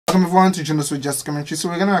Welcome everyone to Junosuede commentary. So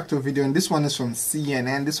we're gonna react to a video, and this one is from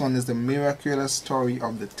CNN. This one is the miraculous story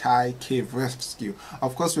of the Thai cave rescue.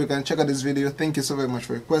 Of course, we're gonna check out this video. Thank you so very much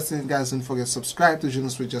for requesting it, guys. Don't forget to subscribe to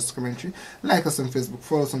Junosuede commentary. Like us on Facebook,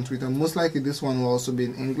 follow us on Twitter. Most likely this one will also be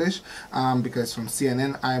in English, because from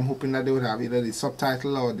CNN. I am hoping that they would have either the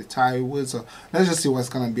subtitle or the Thai words. So let's just see what's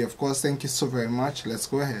gonna be. Of course, thank you so very much. Let's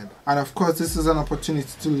go ahead. And of course, this is an opportunity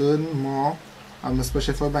to learn more.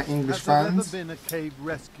 Especially for my English fans. Has there ever been a cave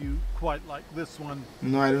rescue quite like this one?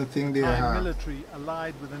 No, I don't think they have. The military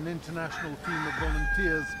allied with an international team of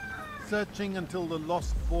volunteers, searching until the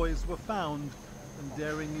lost boys were found and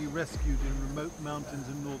daringly rescued in remote mountains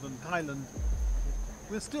in northern Thailand.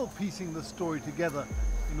 We're still piecing the story together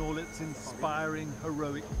in all its inspiring,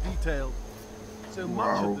 heroic detail. So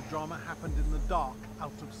much of the drama happened in the dark,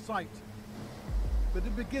 out of sight. But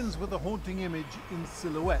it begins with a haunting image in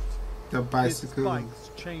silhouette. The bicycle. Bikes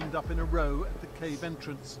chained up in a row at the cave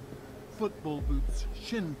entrance. Football boots,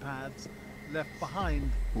 shin pads left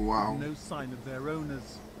behind. Wow. No sign of their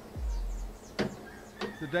owners.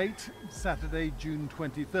 The date, Saturday, June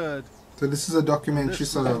 23rd. So this is a documentary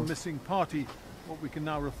this sort of. Missing party, what we can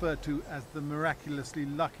now refer to as the miraculously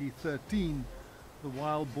lucky 13. The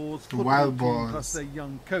wild boars football team plus their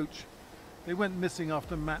young coach. They went missing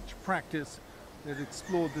after match practice. They'd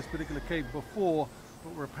explored this particular cave before,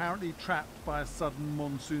 but were apparently trapped by a sudden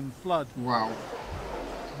monsoon flood. Wow.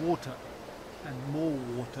 Water and more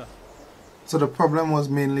water. So the problem was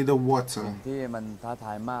mainly the water. The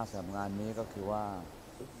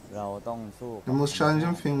most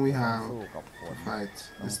challenging thing we have to fight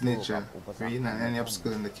is nature. There isn't any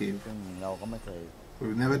obstacle in the cave.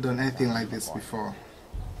 We've never done anything like this before.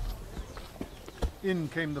 In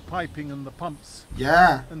came the piping and the pumps.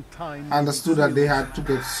 Yeah, I understood that they had to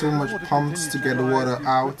get so much pumps to get the water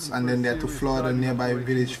out, and then they had to flood a nearby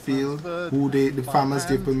village field, who the farmers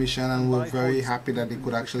gave permission and were very happy that they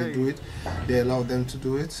could actually do it. They allowed them to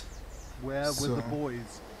do it. Where were the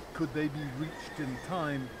boys? Could they be reached in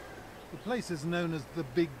time? The place is known as the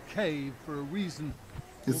Big Cave for a reason.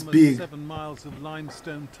 It's almost big. 7 miles of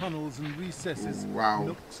limestone tunnels and recesses, wow.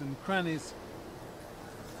 nooks and crannies.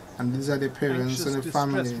 And these are the parents and the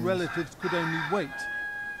families. Relatives could only wait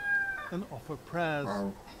and offer prayers.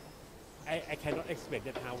 Wow. I cannot explain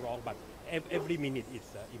that how long, but every minute is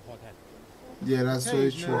important. Yeah, that's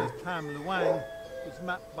very true. Tam Luang was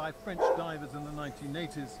mapped by French divers in the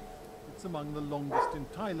 1980s. It's among the longest in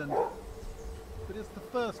Thailand. But it's the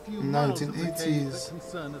first few miles of the cave that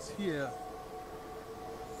concern us here.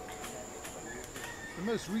 The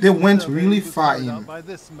most recent they went really far in. By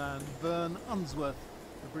this man, Vern Unsworth,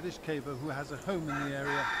 a British caver who has a home in the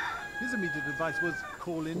area. His immediate advice was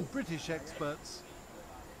call in British experts.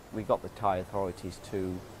 We got the Thai authorities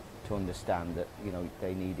to understand that, you know,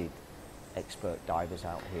 they needed expert divers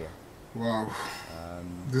out here. Wow.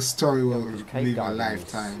 This story will live a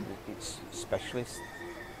lifetime. It's specialist,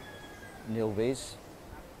 nil-vis.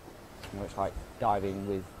 You know, it's like diving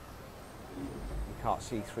with, you can't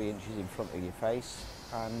see 3 inches in front of your face,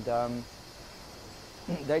 and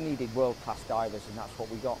they needed world-class divers, and that's what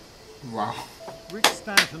we got. Wow. Rick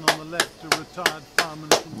Stanton on the left, a retired fireman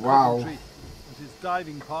from Coventry, and his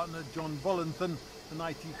diving partner John Bollenthan, an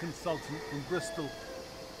IT consultant from Bristol.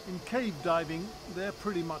 In cave diving, they're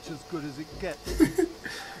pretty much as good as it gets.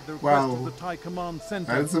 The request of the Thai Command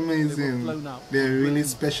Centre. That's amazing. They're really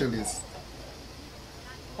specialists.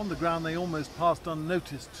 On the ground, they almost passed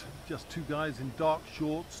unnoticed. Just 2 guys in dark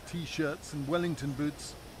shorts, t-shirts, and Wellington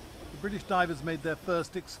boots. The British divers made their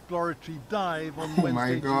first exploratory dive on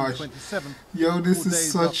Wednesday, June 27th. Yo, this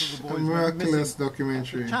is such a miraculous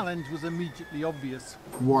documentary. The challenge was immediately obvious.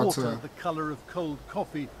 Water, the colour of cold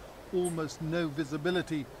coffee, almost no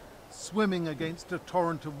visibility, swimming against a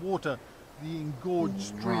torrent of water, the engorged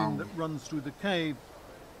stream that runs through the cave.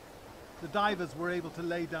 The divers were able to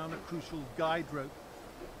lay down a crucial guide rope,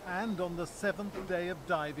 and on the 7th day of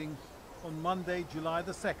diving, on Monday, July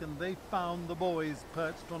the 2nd, they found the boys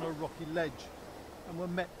perched on a rocky ledge and were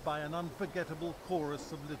met by an unforgettable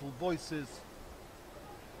chorus of little voices.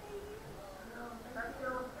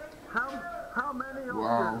 How many of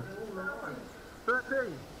wow. you?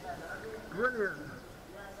 13. Brilliant.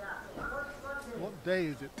 What day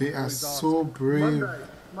is it? They are so brave.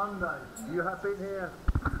 Monday. You have been here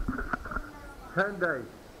 10 days.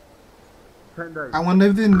 10 days. I wonder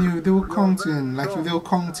if they knew they were counting, like if they were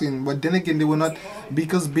counting, but then again they were not,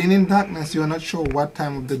 because being in darkness you are not sure what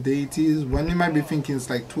time of the day it is. When you might be thinking it's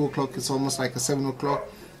like 2 o'clock, it's almost like a 7 o'clock,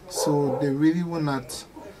 so they really were not,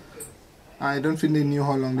 I don't think they knew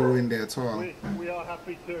how long they were in there at all. We are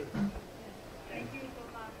happy too. Thank you so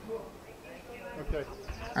much. Okay.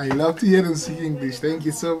 I love to hear them speak English. Thank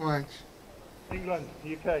you so much. England,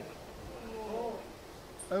 UK.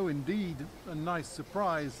 Oh, indeed, a nice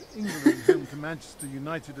surprise. England home to Manchester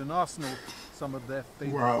United and Arsenal, some of their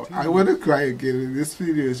favourite Wow, teams. I want to cry again. This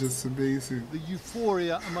video is just amazing. The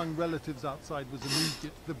euphoria among relatives outside was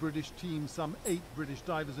immediate. The British team, some 8 British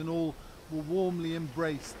divers in all, were warmly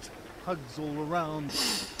embraced. Hugs all around.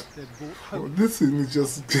 They'd brought hope. Oh, this thing is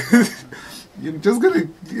just you're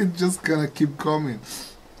just gonna keep coming.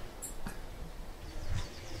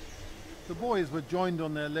 The boys were joined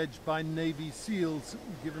on their ledge by Navy SEALs,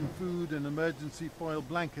 given food and emergency foil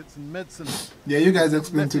blankets and medicine. Yeah, you guys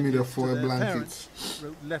explained to me the Messages foil their blankets parents,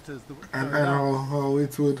 wrote letters that were and carried out. how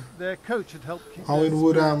it would Their coach had helped keep how their it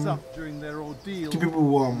would, spirits up during their ordeal. keep people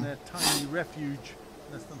warm. In their tiny refuge,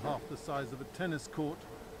 less than half the size of a tennis court.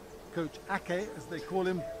 Coach Ake, as they call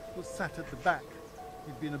him, was sat at the back.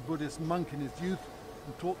 He'd been a Buddhist monk in his youth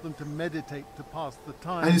and taught them to meditate to pass the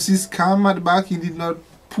time. And you see, calm at the back. He did not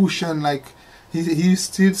push on, like he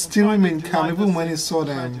still remained calm even when he saw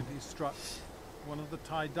them. Tragedy struck. One of the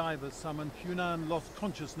Thai divers summoned Hunan lost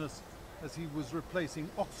consciousness as he was replacing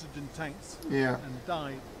oxygen tanks Yeah. and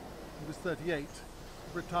died. He was 38,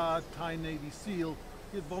 a retired Thai Navy SEAL.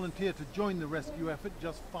 He had volunteered to join the rescue effort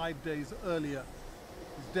just 5 days earlier.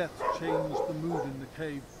 His death changed the mood in the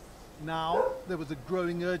cave. Now there was a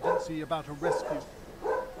growing urgency about a rescue.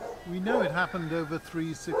 We know it happened over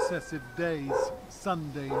 3 successive days,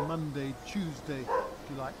 Sunday, Monday, Tuesday,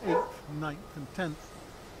 July 8th, 9th and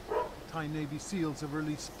 10th. Thai Navy SEALs have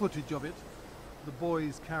released footage of it. The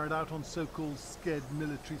boys carried out on so-called sked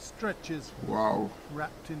military stretches, Wow.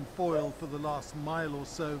 wrapped in foil for the last mile or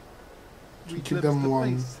so. We keep glimpsed them the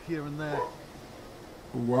warm. face here and there.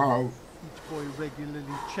 Wow. Each boy regularly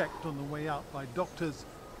checked on the way out by doctors.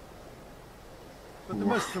 But the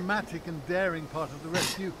Wow. most dramatic and daring part of the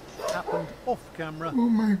rescue happened off camera Oh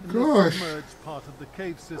my in the gosh. submerged part of the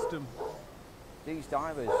cave system. These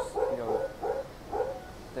divers, you know,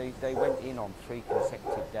 they went in on 3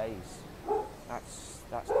 consecutive days.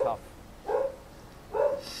 That's tough. You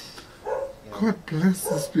know, God bless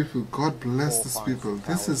these people. God bless 4 these 5 people. This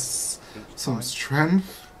hours is each some time,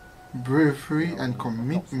 strength, bravery, you know, and in lots of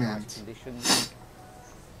nice commitment. conditions,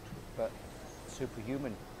 but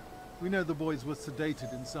superhuman. We know the boys were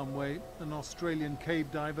sedated in some way. An Australian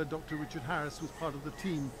cave diver, Dr. Richard Harris, was part of the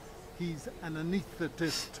team. He's an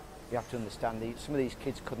anaesthetist. You have to understand, some of these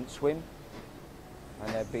kids couldn't swim,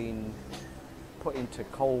 and they're being put into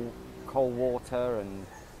cold water, and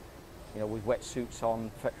you know, with wetsuits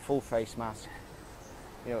on, full face mask.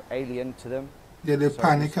 You know, alien to them. Yeah, they So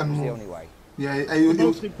panic it and was the move. only way. Yeah, The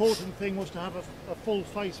most important thing was to have a full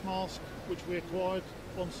face mask, which we acquired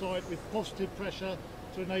on site with positive pressure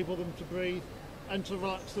to enable them to breathe and to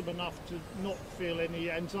relax them enough to not feel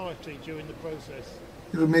any anxiety during the process.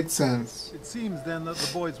 it'll make sense. It seems then that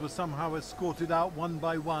the boys were somehow escorted out one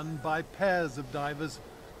by pairs of divers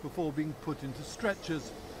before being put into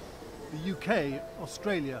stretchers. The UK,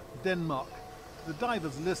 Australia, Denmark. The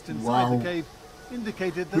divers list inside Wow. the cave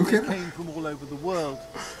indicated that Look they at- came from all over the world.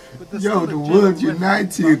 But there's Yo, still a the general world reference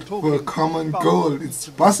united about for a talking common about goal. what It's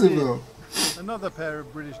to be possible. did. Another pair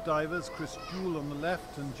of British divers, Chris Jewell on the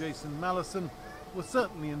left and Jason Mallison, were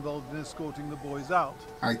certainly involved in escorting the boys out.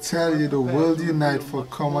 I tell you, the world unite for a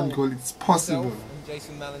common goal. It's possible. Myself and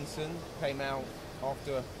Jason Mallinson came out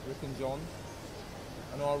after Rick and John,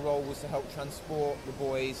 and our role was to help transport the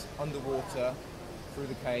boys underwater through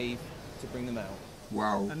the cave to bring them out.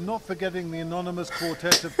 Wow. And not forgetting the anonymous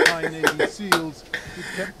quartet of Thai Navy SEALs who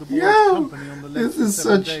kept the boys Yo, company on the ledge this for is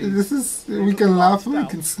 7 such. days. This is. They We were can laugh laughed and we out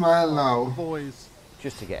can smile The now. boys.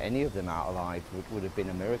 Just to get any of them out alive would have been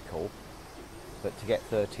a miracle, but to get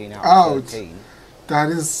 13 out Out. of 13 That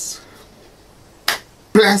is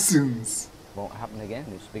blessings. won't happen again.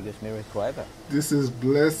 It's the biggest miracle ever. This is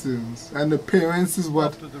blessings, and the parents is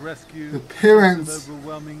what. After the rescue, the there was parents-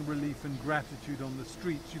 overwhelming relief and gratitude on the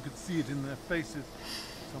streets. You could see it in their faces.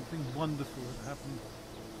 Something wonderful had happened.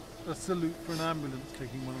 A salute for an ambulance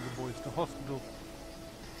taking one of the boys to hospital.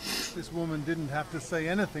 This woman didn't have to say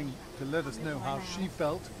anything to let us know how she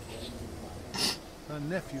felt. Her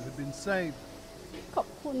nephew had been saved. ขอบ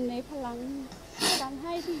คุณในพลังการใ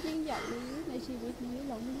ห้ที่ยิ่งใหญ่นี้ในชีวิตนี้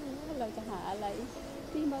เราไม่รู้ว่าเราจะหาอะไร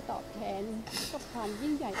ที่มาตอบแทนกับความ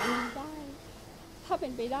ยิ่งใหญ่อันนี้ได้ ถ้าเป็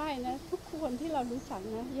นไปได้นะทุกคนที่เรารู้จัก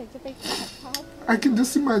นะอยากจะไปกราบเท้า I can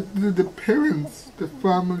just imagine the parents, the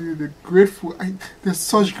family, the grateful. There's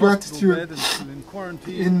such Hospital gratitude bed and still in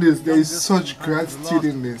quarantine. in this. There is Youngest such and one of the gratitude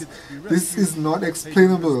last in this. kids to be This rescued, is not taking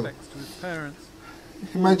explainable. respects to his parents.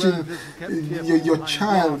 Imagine relatives were kept carefully your behind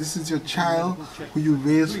child. bars This is your until child medical checks who you were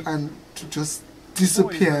raise, complete. and to just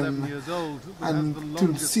disappear, 11 years old, that has and the to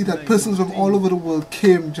longest see that name persons in the from all team. over the world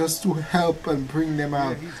came just to help and bring them Here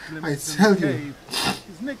out. he's I glimpsed tell in the you, cave.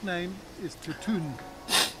 His nickname is Tutun.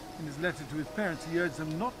 In his letter to his parents, he urged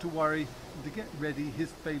them not to worry and to get ready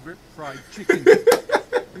his favourite fried chicken.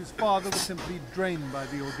 His father was simply drained by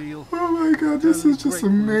the ordeal. oh my God, this Eternally is just grateful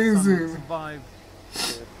his son had amazing. survived.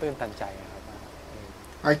 คือตื้นตันใจนะครับ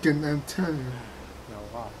I can tell you. เรา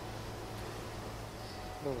ก็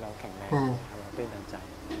ลูกเราแข็งแรง Wow. เราตื้นตันใจ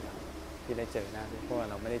ที่ได้เจอหน้าเพราะว่า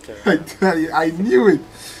เราไม่ได้เจอ I tell you, I knew it.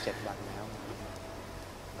 7 วันแล้ว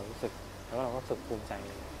เรารู้สึกแล้วเราก็รู้สึกภูมิใจ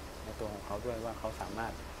ในตัวของเขาด้วยว่าเขาสามาร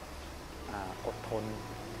ถอดทน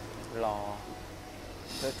รอ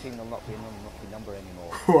 13 I'm not the number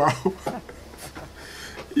anymore. Wow.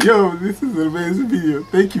 Yo, this is an amazing video.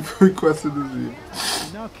 Thank you for requesting this video.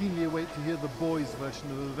 We now keenly await to hear the boys' version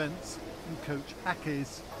of events from Coach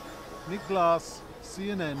Ake's. Nick Glass,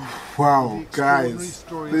 CNN. Wow, The extraordinary guys,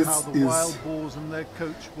 story this of how the wild is boars and their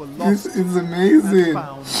coach were this lost is and amazing.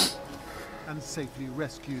 found and safely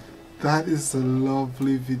rescued. That is a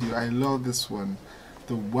lovely video. I love this one.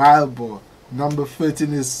 The wild boar. Number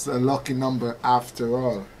 13 is a lucky number after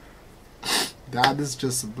all. That is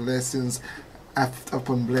just blessings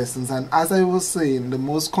upon blessings. And as I was saying, the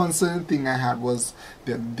most concerning thing I had was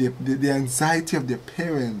the anxiety of their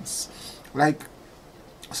parents. Like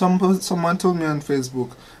someone told me on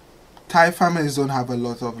Facebook, Thai families don't have a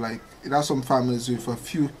lot of, like, there are some families with a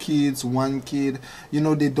few kids, one kid, you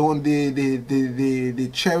know, they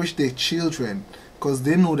cherish their children because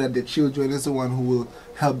they know that the children is the one who will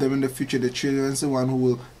help them in the future. The children is the one who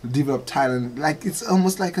will develop talent. Like, it's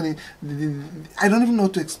almost like I don't even know how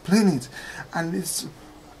to explain it. And it's,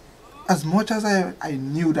 as much as I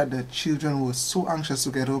knew that the children were so anxious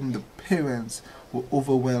to get home, the parents were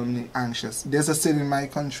overwhelmingly anxious. There's a saying in my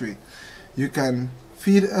country, you can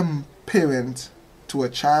feed a parent to a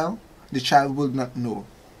child, the child will not know.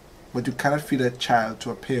 But you cannot feed a child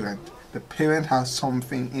to a parent. The parent has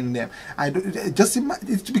something in them.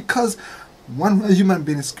 It's because one human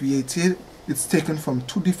being is created, it's taken from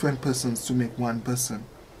two different persons to make one person,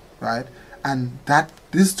 right? And that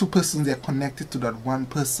these two persons, they're connected to that one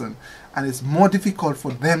person, and it's more difficult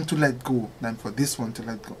for them to let go than for this one to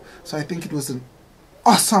let go. So I think it was an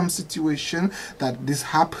awesome situation that this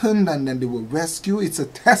happened, and then they were rescued. It's a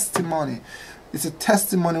testimony. It's a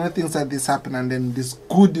testimony when things like this happen, and then this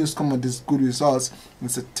good news come out, this good results.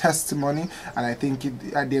 It's a testimony, and I think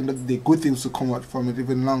at the end of the day, good things will come out from it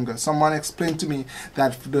even longer. Someone explained to me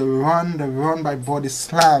that the run by Body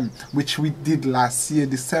Slam, which we did last year,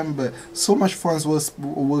 December, so much funds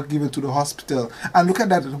were given to the hospital. And look at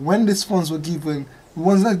that, when these funds were given, it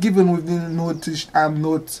was not given with the notice,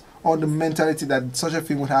 or the mentality that such a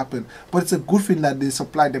thing would happen. But it's a good thing that they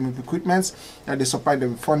supplied them with equipment, that they supplied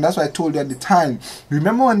them with funds. That's why I told you at the time.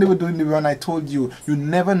 Remember when they were doing the run, I told you, you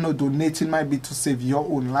never know, donating might be to save your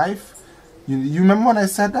own life. You remember when I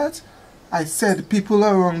said that? I said people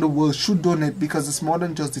around the world should donate because it's more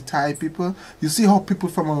than just the Thai people. You see how people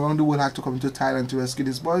from around the world had to come to Thailand to rescue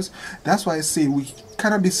these boys? That's why I say we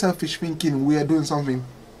cannot be selfish thinking we are doing something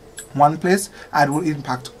one place and it will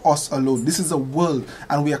impact us alone. This is a world,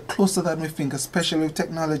 and we are closer than we think, especially with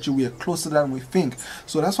technology. We are closer than we think.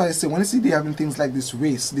 So that's why I say, when you see they having things like this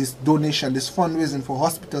race, this donation, this fundraising for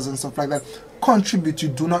hospitals and stuff like that, contribute. You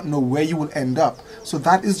do not know where you will end up. So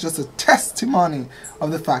that is just a testimony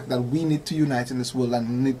of the fact that we need to unite in this world, and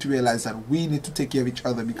we need to realize that we need to take care of each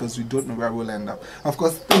other because we don't know where we'll end up. Of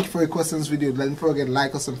course, thank you for your questions video. Don't forget to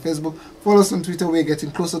like us on Facebook, follow us on Twitter. We're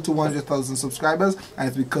getting closer to 100,000 subscribers, and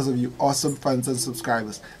it's because of you awesome fans and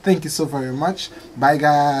subscribers. Thank you so very much. Bye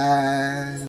guys.